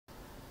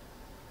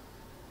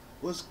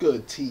What's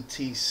good,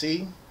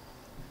 TTC?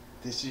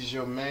 This is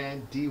your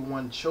man,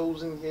 D1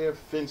 Chosen here,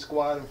 Fin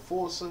Squad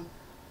Enforcer.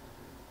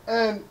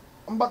 And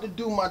I'm about to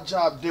do my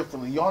job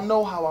differently. Y'all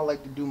know how I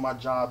like to do my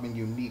job in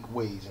unique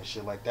ways and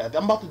shit like that.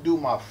 I'm about to do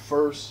my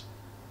first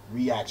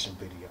reaction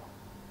video.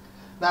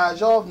 Now, as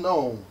y'all have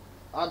known,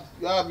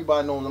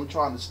 everybody knows I'm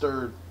trying to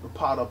stir the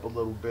pot up a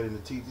little bit in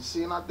the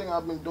TTC, and I think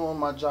I've been doing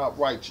my job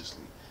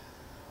righteously.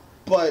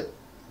 But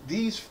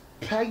these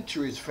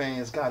Patriots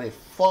fans got it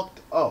fucked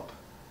up.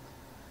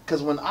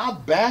 Because when I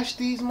bash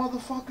these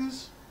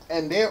motherfuckers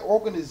and their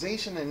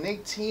organization and their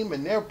team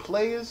and their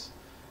players,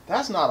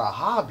 that's not a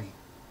hobby.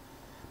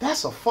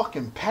 That's a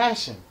fucking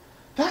passion.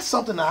 That's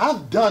something that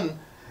I've done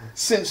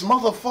since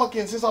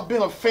I've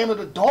been a fan of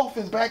the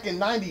Dolphins back in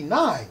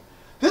 '99.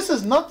 This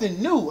is nothing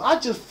new. I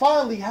just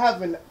finally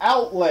have an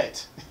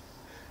outlet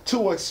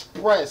to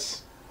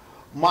express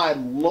my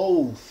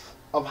loathe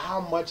of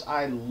how much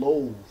I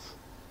loathe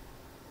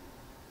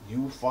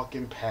you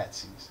fucking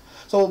patsies.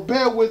 So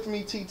bear with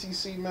me,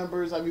 TTC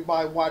members,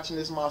 everybody watching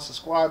this, my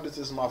subscribers.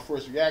 This is my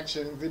first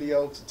reaction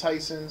video to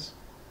Tyson's,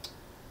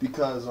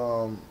 because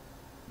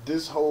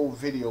this whole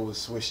video is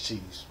Swiss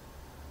cheese.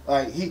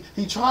 Like he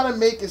tried to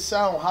make it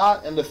sound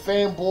hot, and the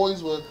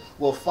fanboys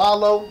will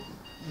follow,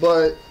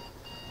 but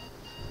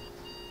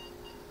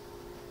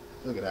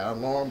look at that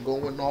alarm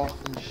going off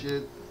and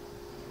shit,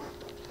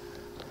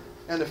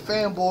 and the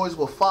fanboys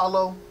will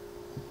follow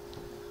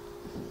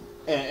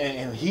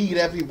and heed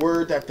every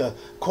word that the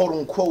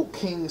quote-unquote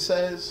king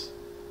says.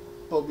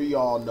 But we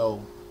all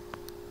know,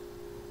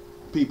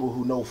 people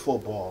who know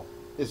football,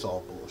 it's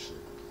all bullshit.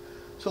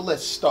 So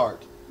let's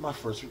start my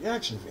first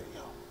reaction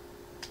video.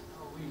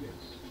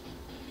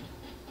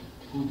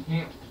 He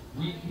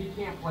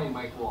can't play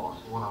Mike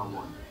Wallace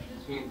one-on-one.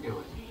 Can't do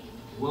it.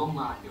 Will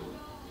not do it.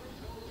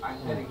 I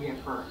said it here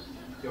first.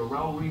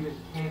 Darrelle Revis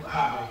can't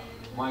cover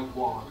Mike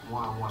Wallace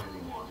one-on-one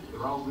anymore.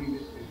 Darrelle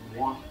Revis is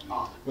washed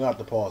up. We'll have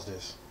to pause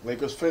this.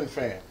 Lakers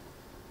fan.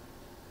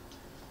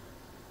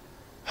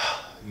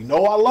 You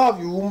know I love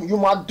you. You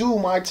my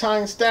dude, my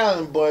Italian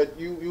stallion, but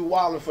you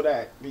wildin' for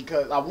that.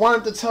 Because I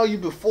wanted to tell you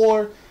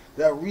before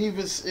that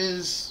Revis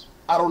is,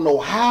 I don't know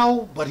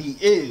how, but he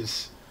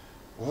is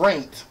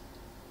ranked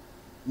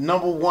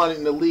 #1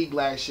 in the league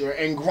last year,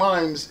 and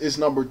Grimes is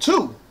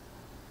 #2.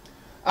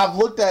 I've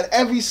looked at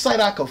every site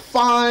I could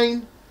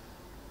find.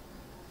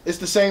 It's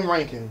the same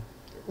ranking.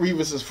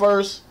 Revis is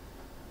first,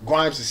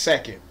 Grimes is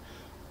second.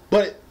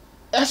 But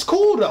that's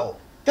cool though.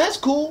 That's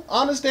cool.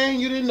 I understand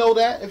you didn't know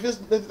that. If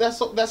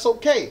that's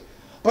okay.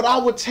 But I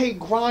would take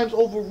Grimes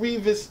over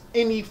Revis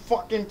any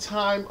fucking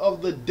time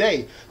of the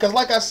day. Because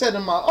like I said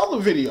in my other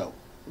video,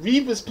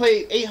 Revis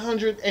played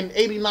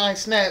 889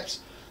 snaps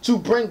to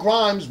bring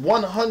Grimes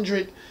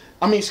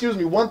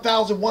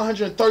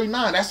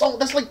 1,139. That's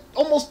like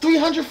almost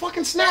 300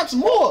 fucking snaps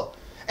more.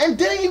 And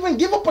didn't even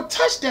give up a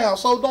touchdown.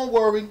 So don't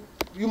worry.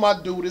 You my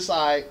dude, it's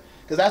alright.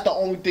 Because that's the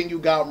only thing you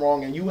got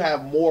wrong, and you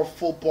have more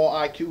football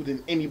IQ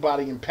than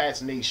anybody in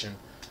Pat's Nation.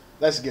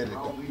 Let's get it.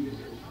 Darrelle Revis is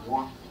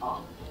washed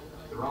up.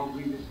 Darrelle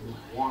Revis is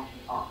washed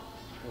up.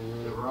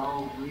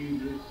 Darrelle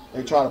Revis.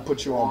 They try to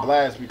put you on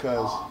blast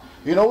because,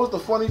 you know what's the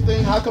funny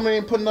thing? How come they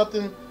ain't put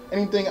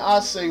anything I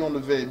say on the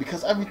vid?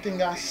 Because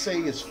everything I say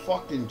is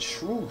fucking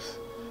truth.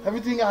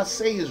 Everything I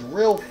say is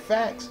real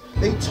facts.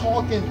 They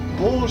talking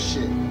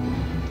bullshit.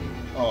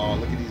 Oh,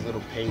 look at these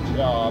little pages.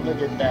 Oh, look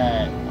at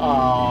that.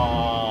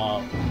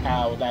 Oh,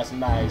 that's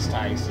nice,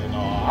 Tyson.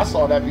 Oh, I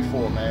saw that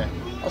before, man.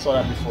 I saw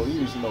that before.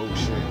 You used to know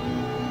shit.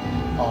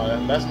 Oh,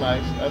 that's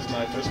nice. That's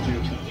nice. That's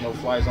cute. No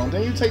fly zone.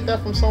 Didn't you take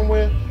that from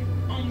somewhere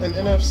in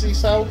NFC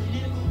South?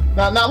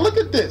 Now look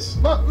at this.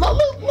 Now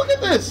look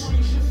at this.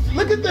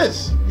 Look at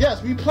this.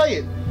 Yes, we play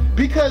it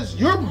because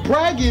you're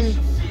bragging.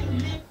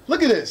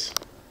 Look at this.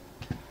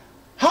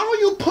 How are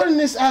you putting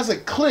this as a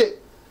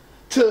clip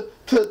to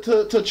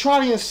try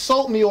to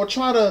insult me or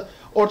try to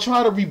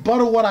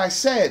rebuttal what I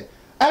said?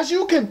 As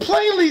you can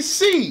plainly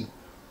see,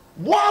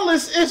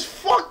 Wallace is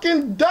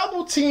fucking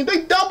double teamed.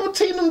 They double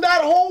teamed him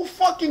that whole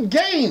fucking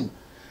game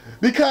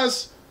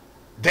because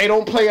they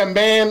don't play a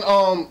man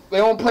on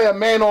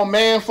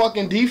man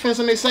fucking defense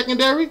in their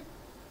secondary.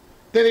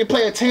 Then they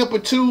play a Tampa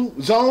 2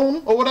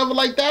 zone or whatever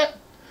like that.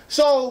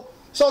 So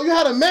you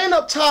had a man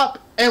up top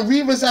and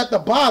Revis at the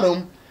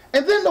bottom,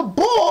 and then the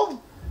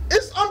ball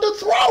is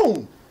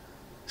underthrown.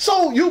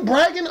 So you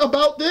bragging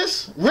about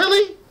this?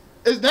 Really?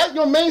 Is that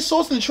your main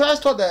source of trash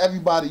talk? That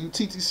everybody, you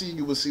TTC,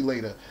 you will see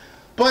later.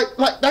 But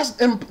like that's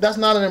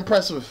not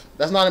impressive.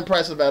 That's not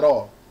impressive at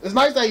all. It's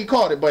nice that he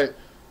caught it, but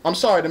I'm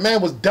sorry, the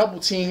man was double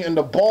teamed and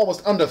the ball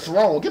was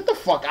underthrown. Get the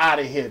fuck out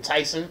of here,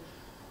 Tyson.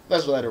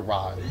 Let's let it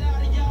ride.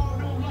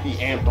 He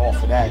amped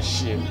off of that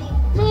shit.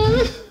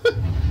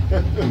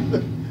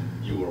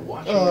 You were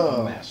watching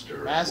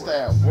Master at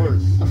work.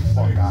 Get the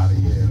fuck out of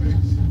here.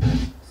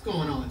 What's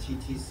going on,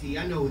 TTC?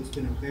 I know it's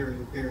been a very,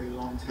 very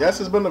long time. Yes,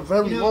 it's been a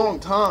very long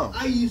time.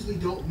 I usually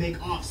don't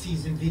make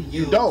off-season videos.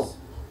 You don't.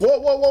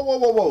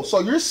 Whoa.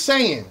 So you're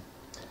saying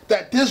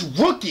that this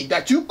rookie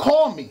that you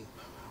call me,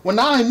 when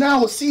I am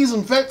now a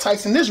seasoned vet,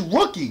 Tyson, this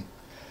rookie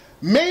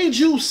made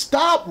you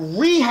stop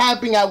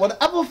rehabbing at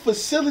whatever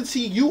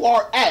facility you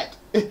are at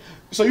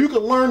so you can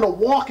learn to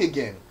walk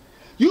again.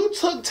 You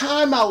took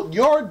time out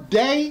your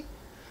day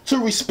to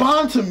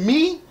respond to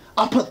me,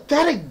 a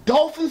pathetic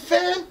Dolphin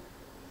fan?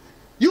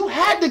 You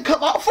had to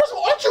come out. First of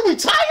all, aren't you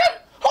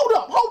retired?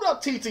 Hold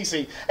up, TTC.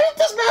 Ain't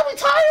this man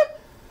retired?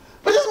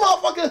 But this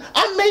motherfucker,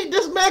 I made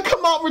this man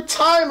come out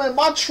retirement.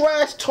 My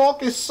trash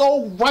talk is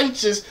so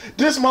righteous.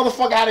 This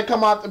motherfucker had to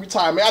come out to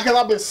retirement. Because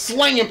I've been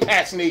slaying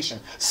Pat's Nation.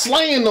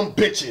 Slaying them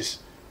bitches.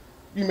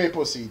 You may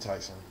proceed,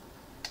 Tyson.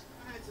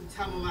 I had some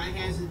time on my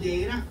hands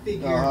today, and I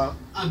figured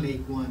I'll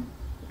make one.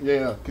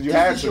 Yeah, because you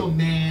had to. This is your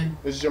man.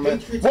 This is your man.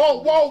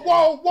 Whoa.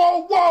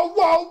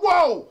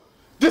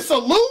 This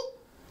salute?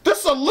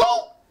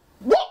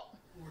 What?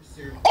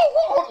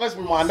 Oh, let's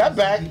rewind that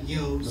back.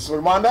 Let's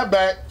rewind that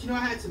back. You know, I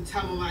had some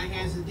time on my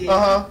hands today.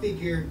 I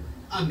figured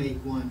I'll make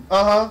one.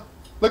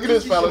 Look at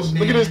this, fellas.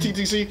 Look at this,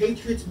 TTC.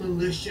 Patriots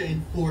Militia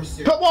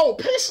Enforcer. Whoa,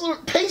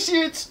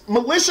 Patriots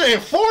Militia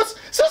Enforcer?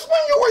 Since when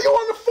you were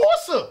on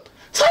Enforcer?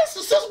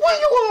 Tyson, since when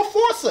you were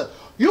Enforcer?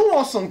 You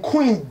on some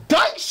Queen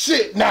Dyke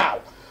shit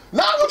now.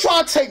 Now you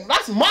trying to take,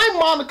 that's my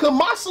moniker,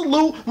 my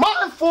salute,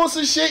 my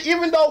Enforcer shit,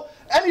 even though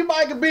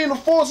anybody can be an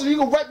Enforcer, you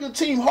can rep your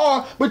team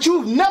hard, but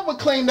you've never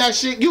claimed that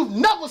shit, you've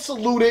never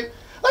saluted.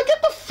 Like, get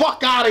the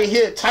fuck out of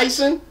here,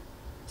 Tyson.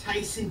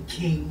 Tyson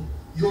King,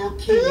 your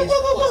king is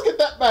let's get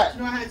that back. You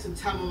know, I had some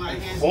time on my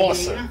hands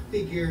today, and I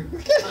figured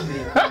this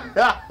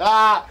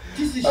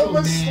is I've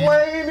been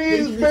slaying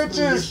these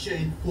bitches.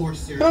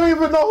 You don't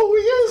even know who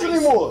he is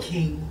anymore.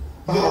 King,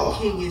 your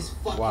king is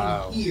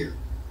fucking here.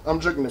 I'm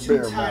drinking the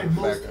beer, matter of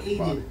fact,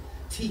 everybody.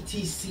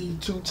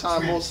 TTC.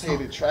 Two-time most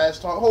hated trash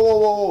talk.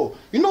 Whoa.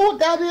 You know what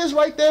that is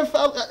right there,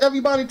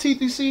 everybody,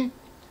 TTC?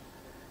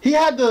 He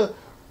had to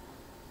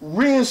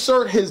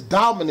reinsert his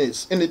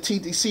dominance in the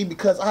TTC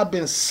because I've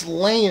been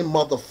slaying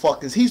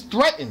motherfuckers. He's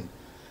threatened.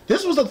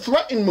 This was a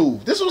threatened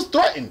move. This was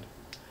threatened.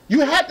 You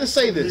had to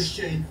say this.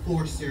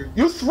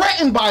 You're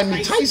threatened by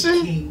me,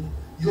 Tyson. King,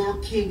 your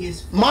king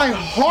is my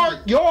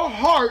heart, your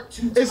heart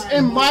is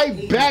in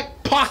my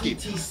back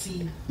pocket.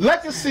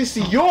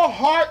 Legacy, your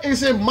heart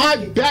is in my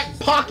back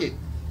pocket.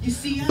 You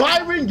see,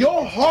 Byron,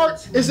 your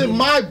heart is in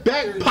my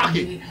back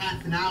pocket.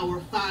 Half an hour,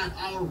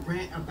 5-hour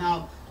rant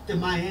about the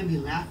Miami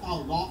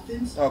Laugh-Out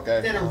Dolphins. Okay.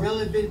 That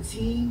irrelevant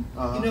team.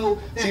 You know.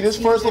 See, this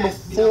first little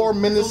 4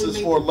 minutes is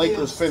for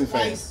Lakers fan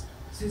fans.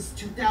 Since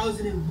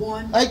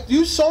 2001. Like,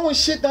 you showing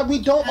shit that we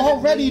don't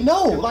already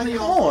know. Like,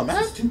 come on,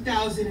 man. Since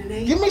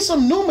 2008. Give me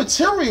some new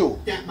material.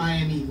 That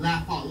Miami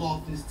Laugh-Out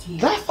Dolphins team.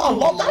 Laugh-Out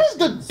Dolphins? That is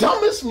the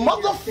dumbest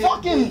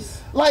motherfucking,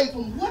 like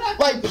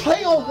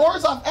play on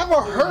words I've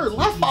ever heard.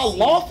 Laugh-Out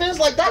Dolphins?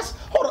 Like, that's,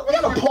 hold on, we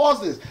gotta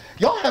pause this.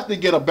 Y'all have to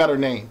get a better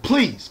name.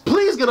 Please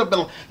get a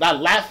better, that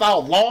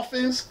Laugh-Out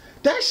Dolphins?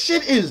 That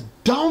shit is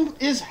dumb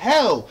as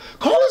hell.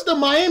 Call us the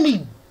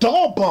Miami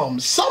Doll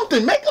Bums.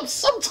 Something. Make up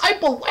some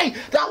type of way.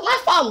 That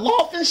Laugh-Out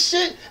Dolphins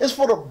shit is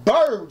for the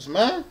birds,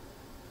 man.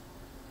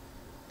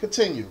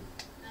 Continue.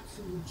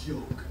 Absolute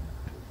joke.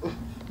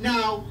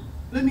 Now,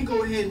 let me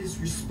go ahead and just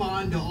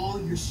respond to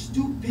all your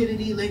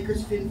stupidity,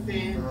 Lakers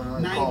fan.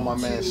 I call my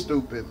man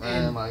stupid,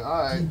 man. Like,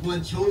 all right.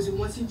 One chosen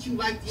one since you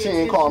like the. She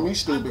ain't call me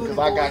stupid because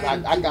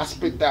I got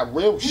spit that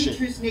real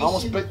shit. I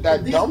don't spit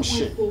that dumb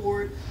shit.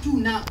 Forward, do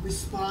not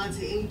respond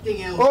to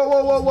anything else.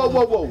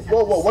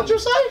 Whoa. What you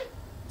say?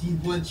 The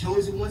one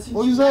chosen one since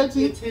what you like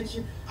the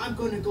attention, I'm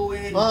gonna go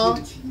ahead and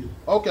give it to you.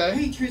 Okay.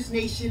 Patriots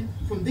Nation,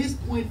 from this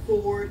point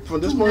forward,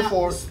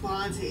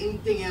 respond to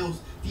anything else.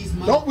 These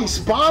don't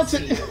respond to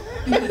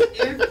because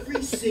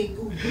every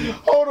single year.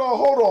 Hold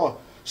on.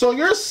 So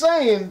you're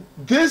saying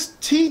this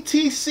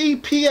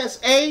TTC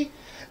PSA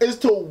is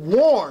to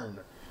warn?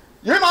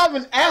 You're not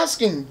even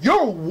asking.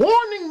 You're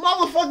warning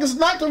motherfuckers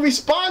not to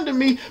respond to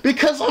me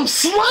because I'm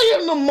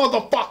slaying them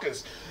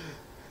motherfuckers.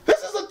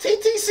 This is a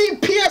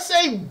TTC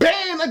PSA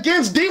ban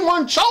against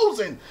D1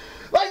 Chosen.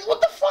 Like,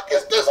 what the fuck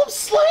is this? I'm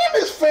slaying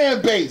this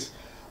fan base.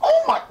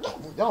 Oh my,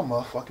 y'all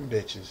motherfucking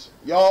bitches.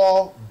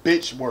 Y'all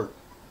bitch work.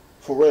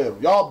 For real.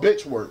 Y'all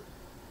bitch work.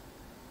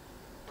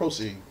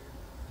 Proceed.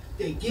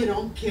 They get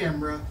on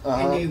camera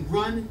and they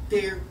run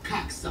their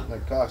cocksucker.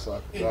 Like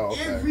cocksucker. And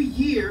every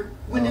year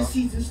when the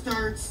season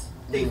starts,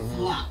 they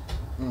flop.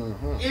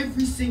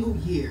 Every single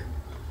year.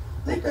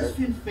 Lakers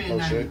fan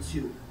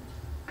 92.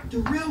 The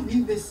real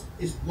Revis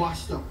is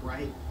washed up,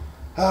 right?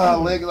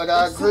 Like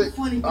I agree. So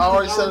funny I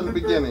already said in the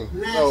beginning.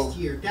 Last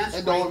year, that's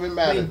it don't even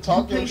matter.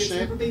 Talk your shit.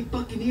 Tampa Bay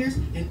Buccaneers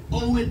in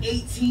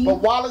 0-18.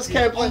 But Wallace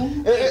can't play.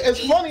 It's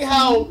funny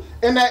how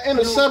in that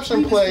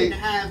interception play,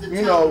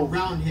 you know,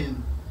 around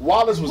him.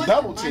 Wallace was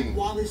double teamed.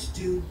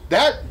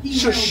 That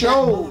should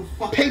show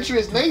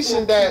Patriots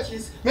Nation that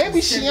maybe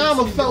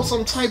Shiama felt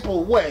some type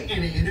of way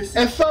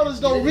and felt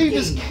as though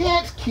Revis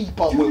can't keep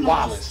up with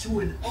Wallace.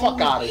 Fuck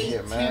out of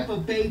here, man. Tampa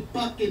Bay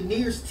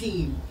Buccaneers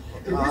team.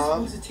 And we're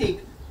supposed to take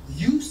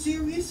you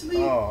seriously?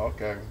 Oh,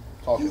 okay.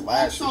 Talking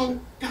last year. Also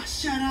got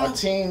shut out. A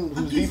team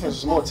whose defense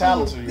is more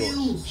talented than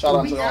yours. Shout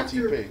out to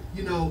RTP.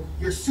 You know,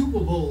 your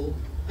Super Bowl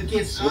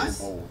against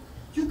us.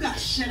 You got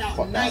shut out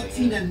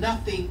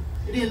 19-0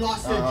 and then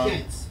lost to the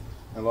Jets.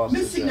 And lost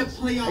Missing the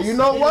playoffs. And you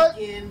know what?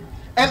 Again,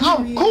 and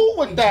I'm cool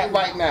with that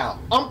right now.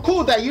 I'm cool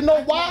with that. You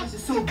know why?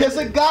 Because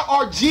it got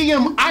our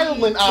GM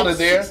Ireland out of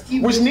there,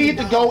 which needed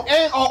to go,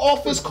 and our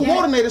offense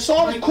coordinator. So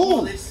I'm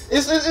cool. Whoa.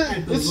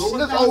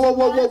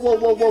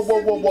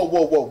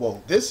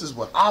 This is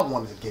what I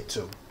wanted to get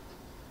to.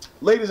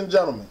 Ladies and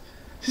gentlemen,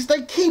 since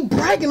they keep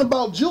bragging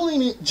about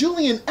Julian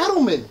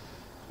Edelman,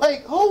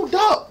 like, hold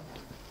up.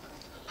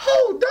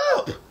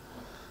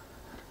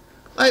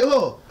 Like,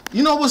 oh,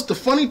 you know what's the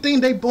funny thing?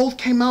 They both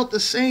came out the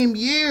same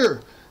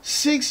year.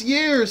 6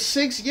 years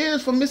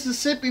from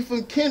Mississippi,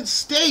 from Kent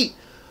State.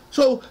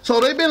 So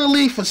they've been in the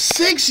league for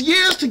 6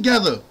 years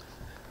together.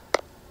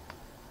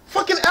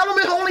 Fucking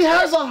Edelman only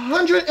has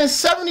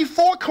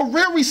 174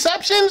 career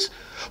receptions,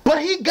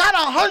 but he got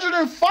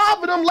 105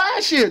 of them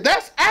last year.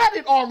 That's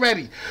added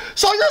already.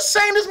 So you're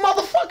saying this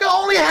motherfucker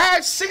only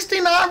had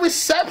 69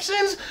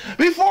 receptions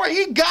before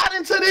he got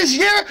into this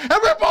year, and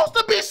we're supposed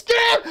to be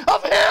scared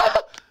of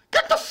him?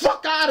 Get the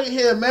fuck out of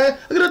here, man.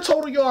 Look at the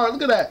total yard.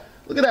 Look at that.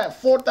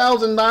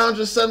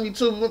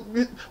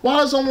 4,972.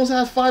 Wallace almost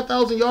has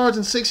 5,000 yards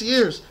in 6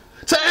 years.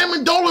 To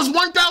Amendola's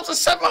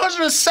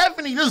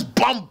 1,770. This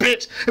bum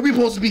bitch. And we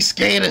supposed to be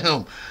scared of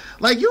him.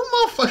 Like, you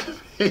motherfucking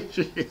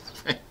Patriots,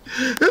 man.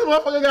 This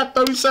motherfucker got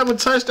 37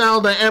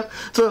 touchdowns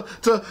to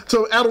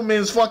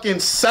Edelman's fucking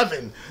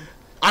 7.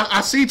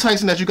 I see,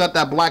 Tyson, that you got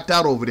that blacked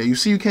out over there. You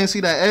see, you can't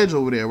see that edge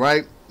over there,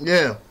 right?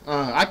 Yeah.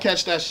 I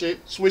catch that shit.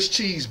 Swiss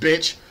cheese,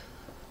 bitch.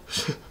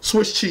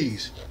 Swiss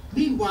cheese.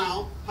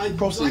 Meanwhile, I'd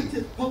like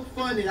to poke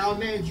fun at our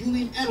man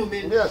Julian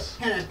Edelman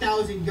had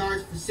 1,000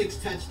 yards for 6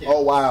 touchdowns. Oh,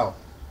 wow.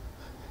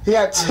 He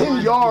had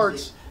 10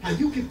 yards.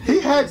 He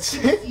had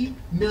 10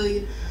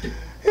 million.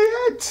 He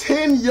had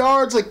 10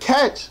 yards a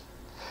catch.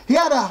 He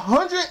had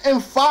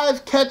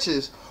 105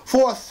 catches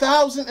for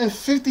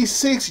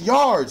 1,056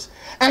 yards.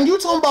 And you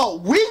talking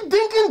about we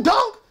dink and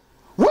dunk?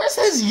 Where's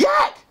his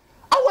yak?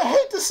 I would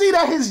hate to see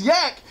that his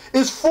yak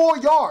is 4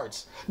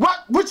 yards.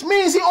 Which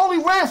means he only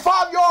ran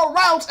 5-yard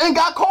routes and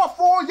got caught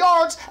 4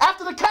 yards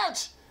after the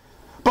catch.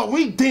 But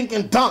we dink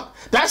and dunk.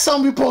 That's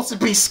something we're supposed to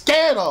be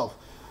scared of.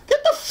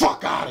 Get the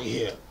fuck out of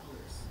here.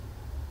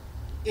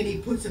 And he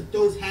puts up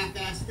those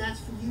half-ass stats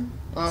for you.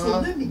 So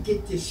let me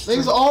get this straight.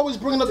 Niggas are always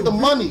bringing up the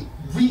money.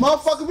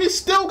 Motherfucker, we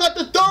still got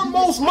the 3rd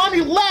most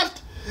money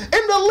left in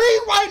the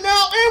league right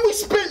now, and we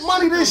spent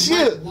money this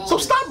year. So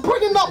stop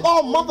bringing up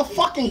all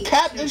motherfucking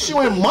cap issue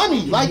and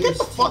money. Like, get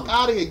the fuck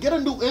out of here. Get a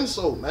new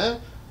insole, man.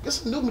 Get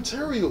some new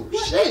material.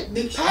 Shit.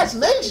 Pass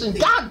Nation.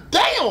 God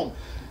damn.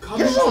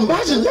 Get some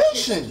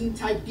imagination.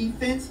 Team-type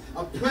defense,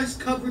 a press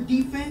cover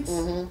defense.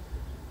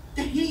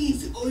 That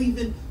he's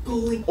even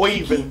going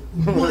one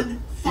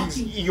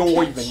fucking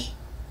catch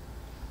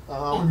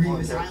on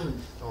Reeves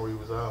Island. On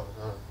Reeves Island,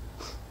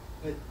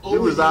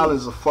 Reeves Island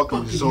is a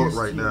fucking resort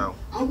right now.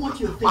 I want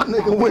you to think my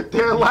nigga went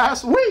there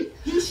last week.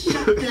 He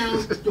shut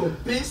down your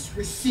best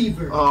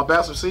receiver.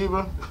 Best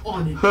receiver?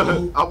 On it.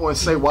 I wouldn't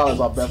say Wallace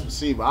our best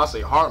receiver. I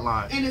say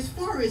Heartline. And as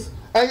far as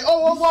hey,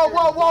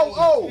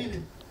 whoa.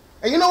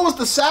 And you know what's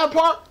the sad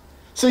part?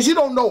 Since you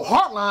don't know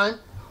Heartline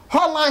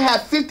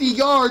had 50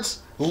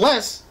 yards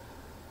less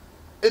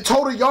in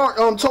total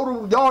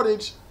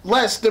yardage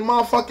less than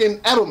motherfucking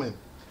Edelman.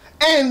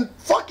 And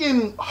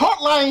fucking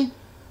Heartline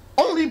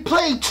only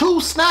played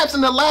 2 snaps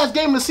in the last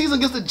game of the season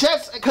against the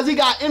Jets because he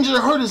got injured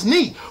and hurt his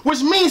knee,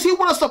 which means he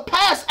would have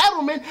surpassed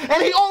Edelman,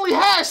 and he only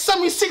had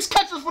 76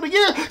 catches for the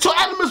year, so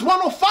Edelman's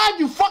 105,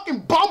 you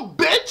fucking bum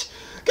bitch.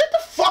 Get the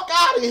fuck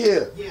out of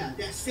here. Yeah,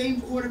 that same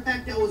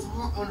quarterback that was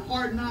on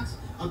Hard Knocks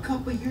a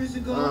couple years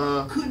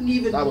ago couldn't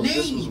even name.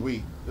 This was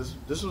weak.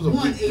 This was a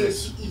weak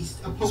AFC East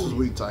opponent. This was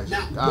weak, Tyson.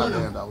 God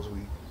damn, that was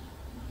weak.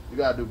 You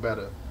gotta do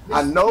better.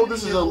 I know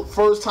this is the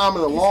first time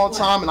in a long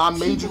time, and I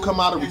made you come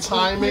out of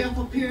retirement.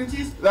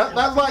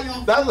 That's like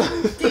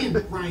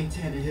Ryan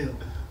Tannehill.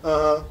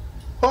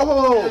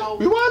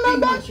 Rewind that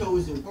back.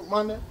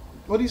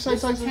 What do you say,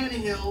 Tyson?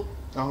 Tannehill.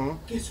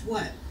 Guess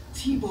what?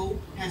 Tebow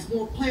has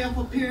more playoff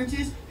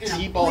appearances.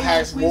 Tebow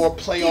has more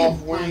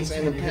playoff wins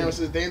and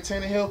appearances than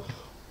Tannehill.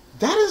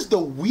 That is the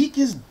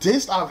weakest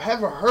diss I've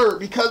ever heard,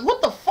 because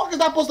what the fuck is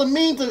that supposed to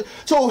mean to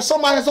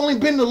somebody that's only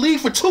been in the league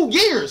for 2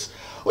 years?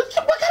 What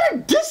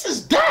kind of diss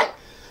is that?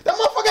 That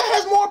motherfucker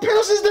has more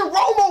appearances than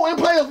Romo and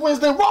playoff wins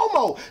than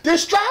Romo, than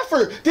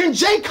Stratford, than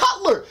Jay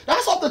Cutler.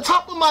 That's off the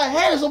top of my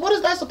head. So what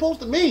is that supposed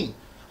to mean?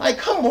 Like,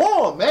 come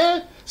on,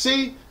 man.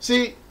 See,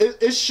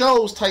 it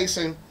shows,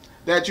 Tyson,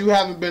 that you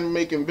haven't been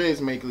making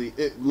vids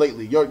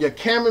lately.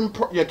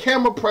 Your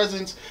camera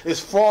presence is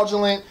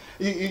fraudulent.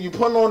 You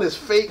putting on this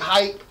fake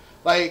hype.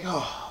 Like,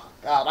 oh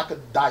God, I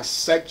could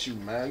dissect you,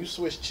 man. You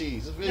Swiss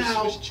cheese. This vid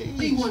Swiss cheese.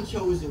 D1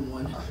 chosen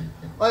one.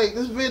 Like,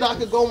 this vid I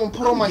could go and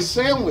put on my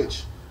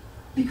sandwich.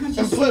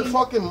 And put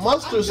fucking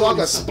mustard so I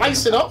can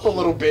spice it up a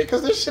little bit,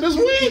 because this shit is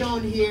weak. Get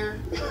on here.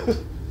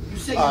 You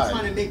say you're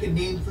trying to make a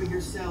name for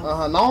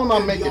yourself. No, I'm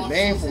not making a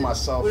name for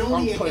myself.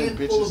 I'm putting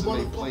bitches in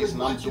their place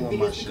and I'm doing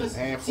my shit.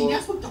 See,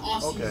 that's what the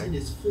off-season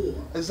is for.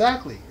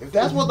 Exactly. If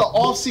that's what the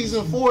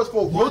off-season for is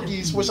for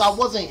rookies, which I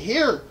wasn't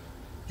here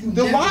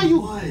Then why are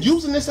you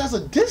using this as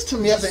a diss to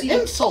me, as an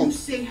insult? You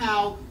say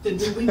how the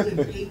New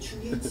England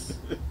Patriots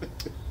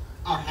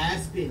are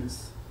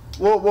has-beens.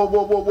 Whoa.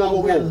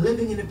 We're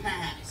living in the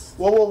past.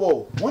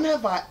 Whoa. When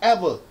have I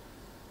ever,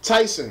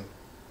 Tyson,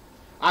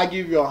 I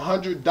give you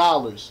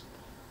 $100.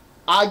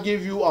 I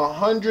give you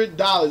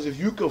 $100 if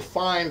you could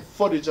find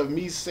footage of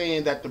me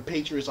saying that the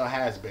Patriots are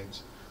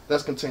has-beens.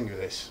 Let's continue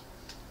this.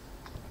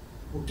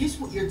 Well, guess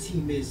what your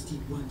team is,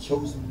 D1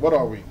 Chosen? What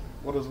are we?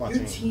 What is my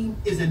team? Your team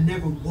is a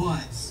never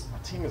was. My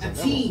team is a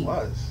never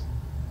was.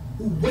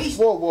 Who wasted.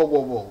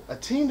 Whoa. A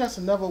team that's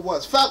a never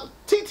was.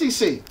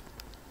 TTC.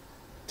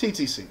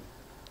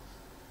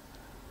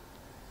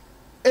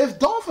 If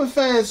Dolphin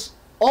fans,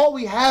 all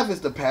we have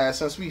is the past,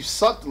 since we've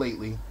sucked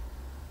lately,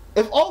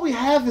 if all we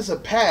have is a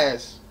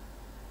past,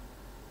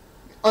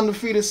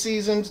 undefeated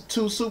seasons,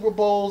 2 Super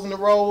Bowls in a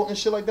row and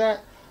shit like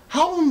that,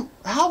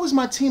 how is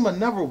my team a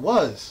never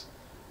was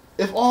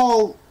if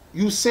all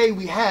you say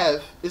we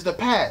have is the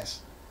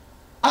past?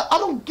 I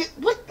don't get,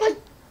 like,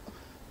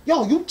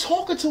 yo, you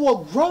talking to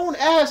a grown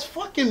ass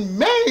fucking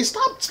man.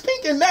 Stop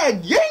speaking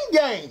that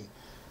yang.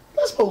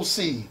 Let's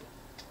proceed.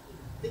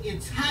 The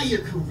entire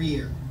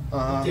career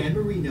of Dan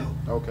Marino.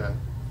 Okay.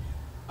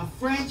 A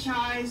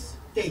franchise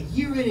that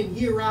year in and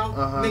year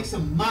out makes a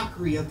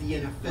mockery of the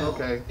NFL.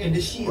 Okay. And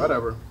the Shield.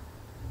 Whatever.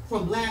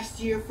 From last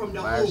year, from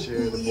the last whole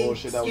year, the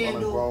bullshit that was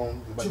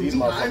ungrown, but these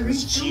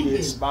motherfuckers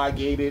cheated,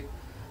 spy-gated,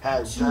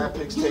 had draft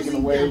picks taken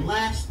away. The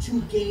last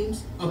 2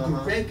 games of the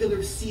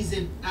regular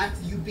season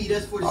after you beat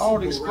us for the Super Bowl. I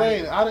already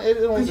explained. Right?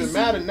 It don't even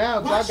matter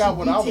now because I got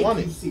what I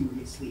wanted. You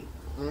seriously?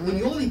 When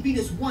you only beat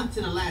us once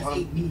in the last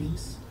 8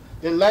 meetings.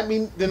 Then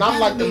I'm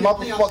like the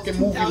motherfucking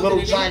movie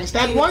Little Giants.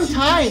 That one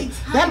time.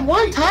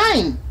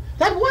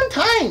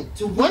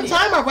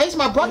 I raised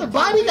my brother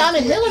Bobby down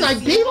the hill and I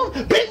beat him.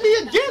 Beat me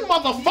again,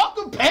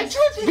 motherfucker.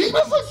 Patriots beat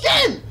us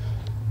again.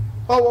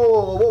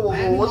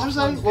 Whoa. What you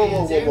say?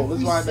 Whoa.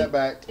 Let's wind that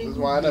back.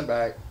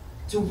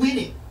 To win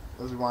it.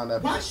 Let's rewind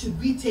that back. Why should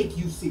we take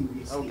you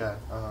seriously? Okay.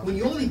 When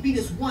you only beat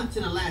us once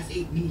in the last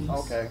 8 meetings.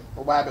 Okay.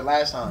 Well, what happened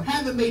last time? You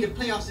haven't made the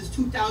playoffs since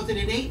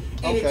 2008,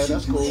 and okay, it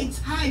took you cool. a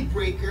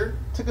tiebreaker.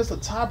 Took us a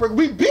tiebreaker.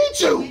 We beat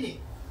you. What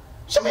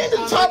you mean the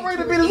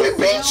tiebreaker beat us? We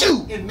beat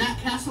you. And Matt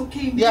Castle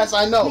came in. Yes,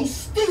 I know. We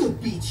still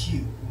beat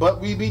you. But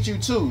we beat you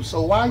too.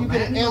 So why are you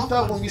getting amped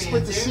up when we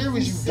split the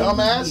series, you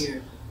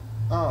dumbass?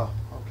 Oh,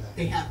 okay.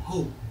 They have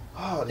hope.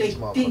 Oh, these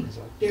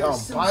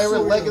motherfuckers are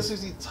Byron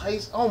Legacy,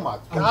 Tyson. Oh my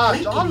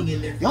God, y'all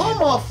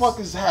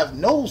motherfuckers have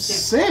no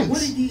sense. One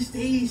of these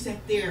days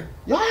that they're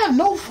y'all have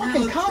no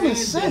fucking common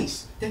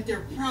sense. That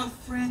their proud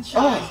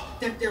franchise,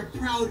 that their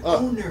proud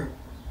owner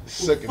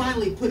will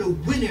finally put a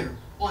winner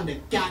on the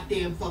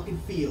goddamn fucking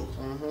field.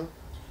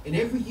 And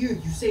every year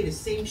you say the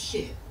same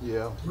shit.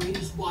 Yeah.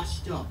 Brady's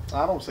washed up.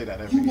 I don't say that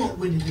every year. You won't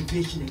win the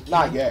division again.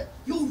 Not yet.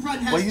 You'll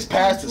run. But he's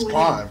past his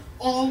prime.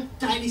 All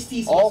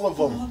dynasties. All of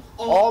them.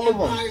 All of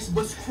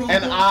them.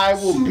 And I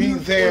will be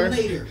there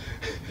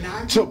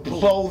to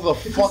blow the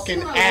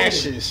fucking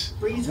ashes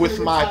with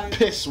my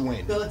piss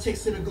win.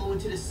 Belichick's gonna go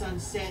into the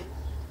sunset.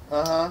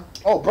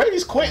 Oh,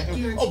 Brady's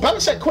quitting. Oh,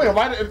 Belichick quitting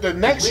right the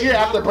next year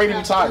after Brady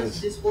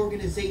retires. This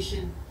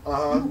organization.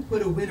 You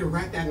put a winner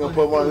right back on the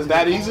field. Is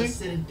that easy?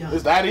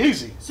 Is that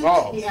easy? So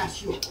let me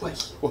ask you a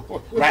question.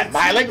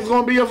 Malik is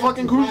going to be a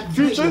fucking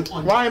future?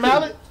 Ryan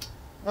Malik?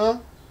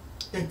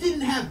 That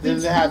didn't have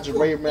Vince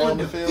Wilford on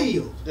the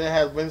field. Didn't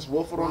have Vince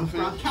Wilford on the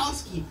field.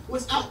 Gronkowski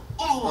was out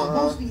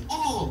mostly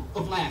all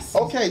of last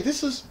season. Okay,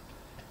 this is...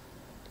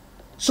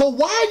 So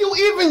why are you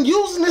even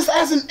using this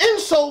as an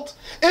insult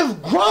if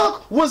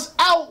Gronk was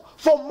out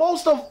for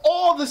most of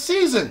all the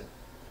season?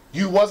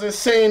 You wasn't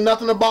saying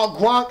nothing about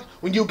Gronk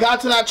when you got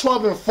to that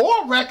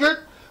 12-4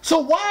 record. So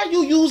why are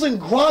you using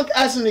Gronk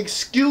as an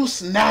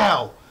excuse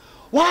now?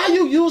 Why are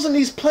you using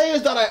these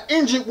players that are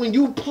injured when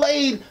you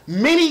played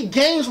many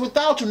games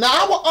without you? Now,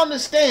 I will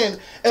understand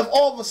if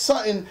all of a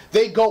sudden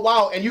they go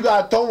out and you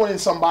got to throw in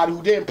somebody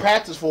who didn't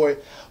practice for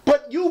it.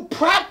 But you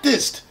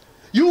practiced.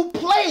 You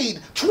played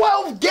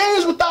 12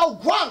 games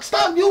without Gronk.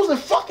 Stop using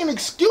fucking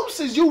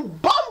excuses, you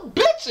bum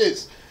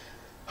bitches.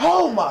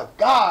 Oh my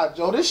God,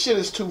 Joe, this shit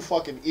is too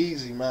fucking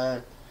easy,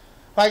 man.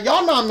 Like,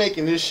 y'all not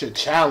making this shit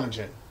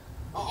challenging.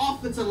 Our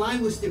offensive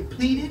line was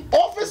depleted.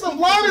 Offensive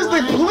line is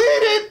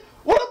depleted?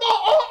 What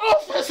about our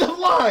offensive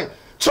line?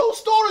 2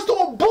 starters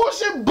doing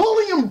bullshit,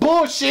 bullying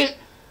bullshit,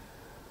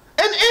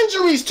 and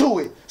injuries to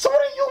it. So what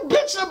are you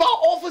bitching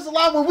about offensive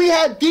line when we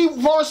had the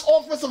worst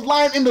offensive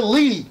line in the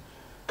league?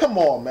 Come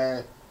on,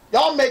 man.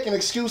 Y'all making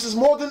excuses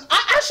more than...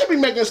 I should be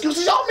making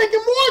excuses. Y'all making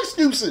more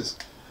excuses.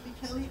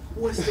 Kelly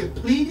was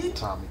depleted.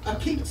 Tommy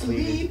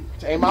depleted.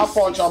 It ain't my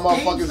fault y'all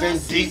motherfuckers in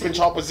deep in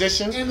y'all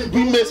positions.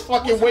 We missed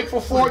fucking weight for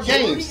 4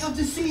 games. And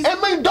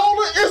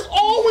Mendola is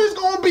always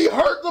going to be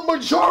hurt the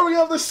majority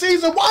of the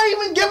season. Why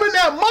even giving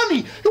that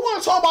money? You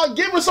want to talk about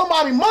giving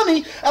somebody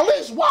money? At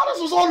least Wallace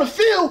was on the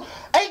field,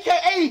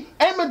 a.k.a.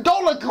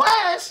 Amendola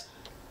Glass.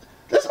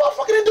 This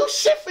motherfucker didn't do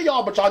shit for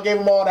y'all, but y'all gave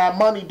him all that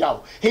money,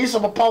 though. He's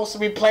supposed to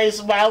be playing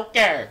some out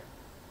there.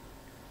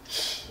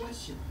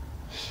 Question.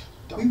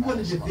 We won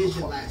a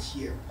division last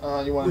year.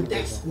 You won with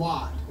that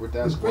squad. With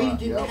that when squad. Brady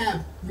didn't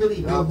have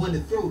really no one to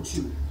throw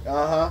to.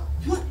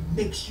 What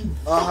makes you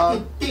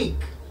fucking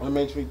think? What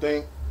makes me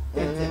think?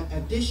 That the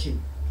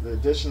addition. The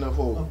addition of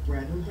who? Of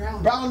Brandon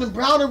Browner.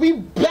 Browner, we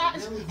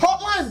bashed.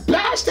 Hotline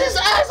bashed his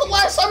ass the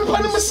last time we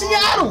played him in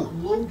Seattle.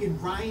 Logan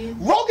Ryan.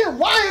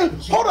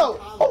 Hold up.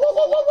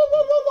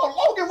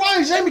 Whoa. Logan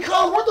Ryan, Jamie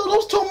Collins, weren't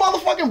those two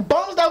motherfucking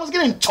bums that was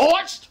getting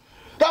torched?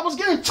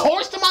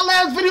 In my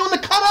last video in the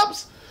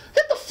cut-ups?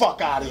 Get the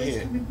fuck out of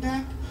here.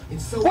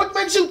 What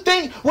makes you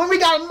think when we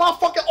got a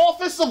motherfucking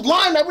offensive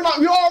line that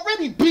we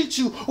already beat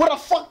you with a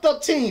fucked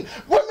up team?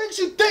 What makes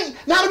you think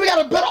now that we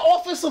got a better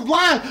offensive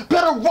line,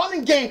 better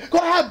running game,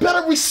 gonna have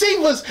better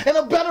receivers and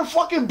a better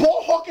fucking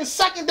ball hawking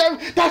secondary,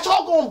 that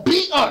y'all gonna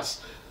beat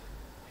us?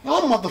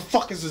 Y'all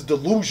motherfuckers is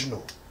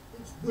delusional.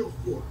 It's Will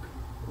Fork.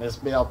 That's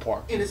Bell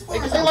Park. And as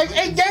far as like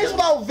 8 games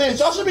without Vince.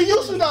 Y'all should be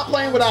used to not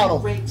playing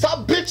without him.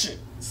 Stop bitching.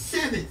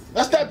 7th.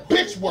 That's that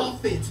bitch work.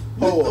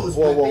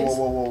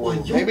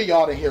 Whoa. Maybe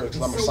y'all didn't hear it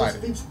because I'm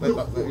excited.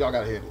 Y'all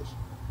gotta hear this.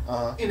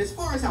 And as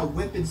far as our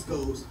weapons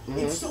goes,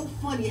 it's so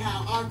funny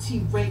how our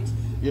team ranked.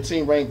 Your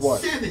team ranked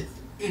what? 7th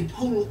in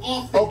total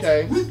offense.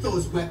 Okay. With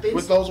those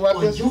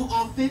weapons. On your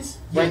offense.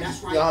 Yeah,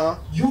 that's right.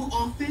 Your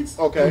offense.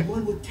 Okay. The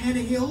one with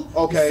Tannehill.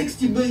 Okay.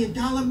 The $60 million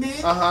man.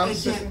 And that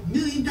 $1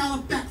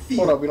 million backfield.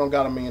 Hold up, we don't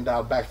got $1 million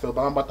backfield,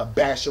 but I'm about to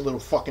bash your little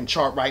fucking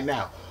chart right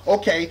now.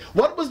 Okay,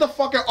 what was the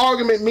fucking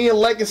argument me and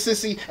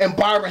Legacy and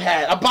Byron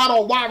had about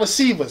our wide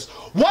receivers?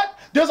 What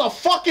does a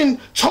fucking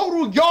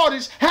total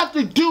yardage have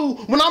to do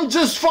when I'm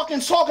just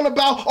fucking talking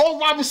about all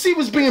wide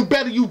receivers being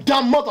better, you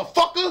dumb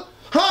motherfucker?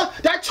 Huh?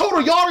 That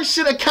total yardage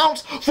shit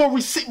accounts for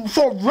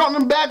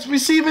running backs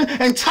receiving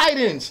and tight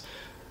ends.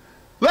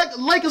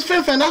 Lakers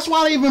fan, that's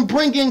why I even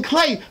bring in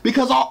Clay,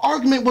 because our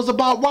argument was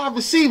about wide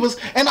receivers,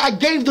 and I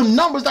gave them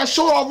numbers that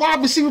showed our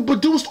wide receiver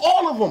produced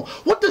all of them.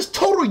 What does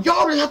total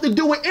yardage have to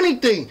do with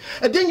anything?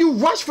 And then you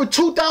rush for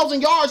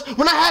 2,000 yards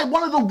when I had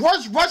one of the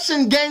worst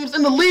rushing games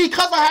in the league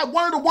because I had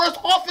one of the worst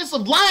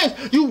offensive lines,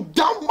 you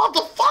dumb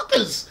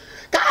motherfuckers.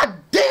 God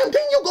damn,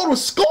 didn't you go to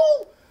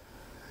school?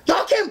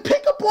 Y'all can't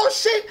pick up on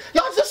shit?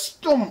 Y'all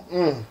just...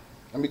 Let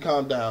me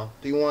calm down.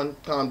 D1,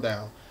 calm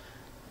down.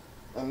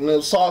 I'm a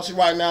little saucy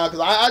right now because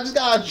I just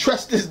gotta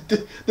address this.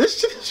 This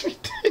shit is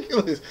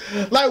ridiculous.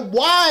 Like,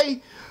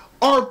 why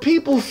are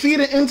people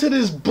feeding into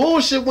this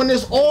bullshit when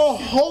there's all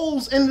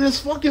holes in this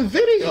fucking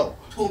video?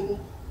 Total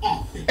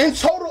offense. And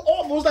total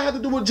offense. What's that have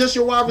to do with just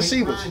your wide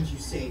receivers? Grimes, you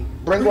say.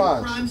 Brent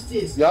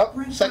Grimes. Yep.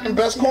 Second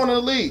best corner in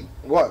the league.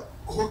 What?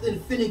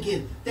 Cortland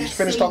Finnegan. You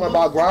finished talking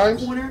about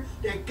Grimes? Corner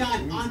that got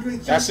Andre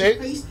That's it.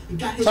 face and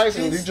got his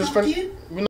Tyson, head you just stuck finished. in.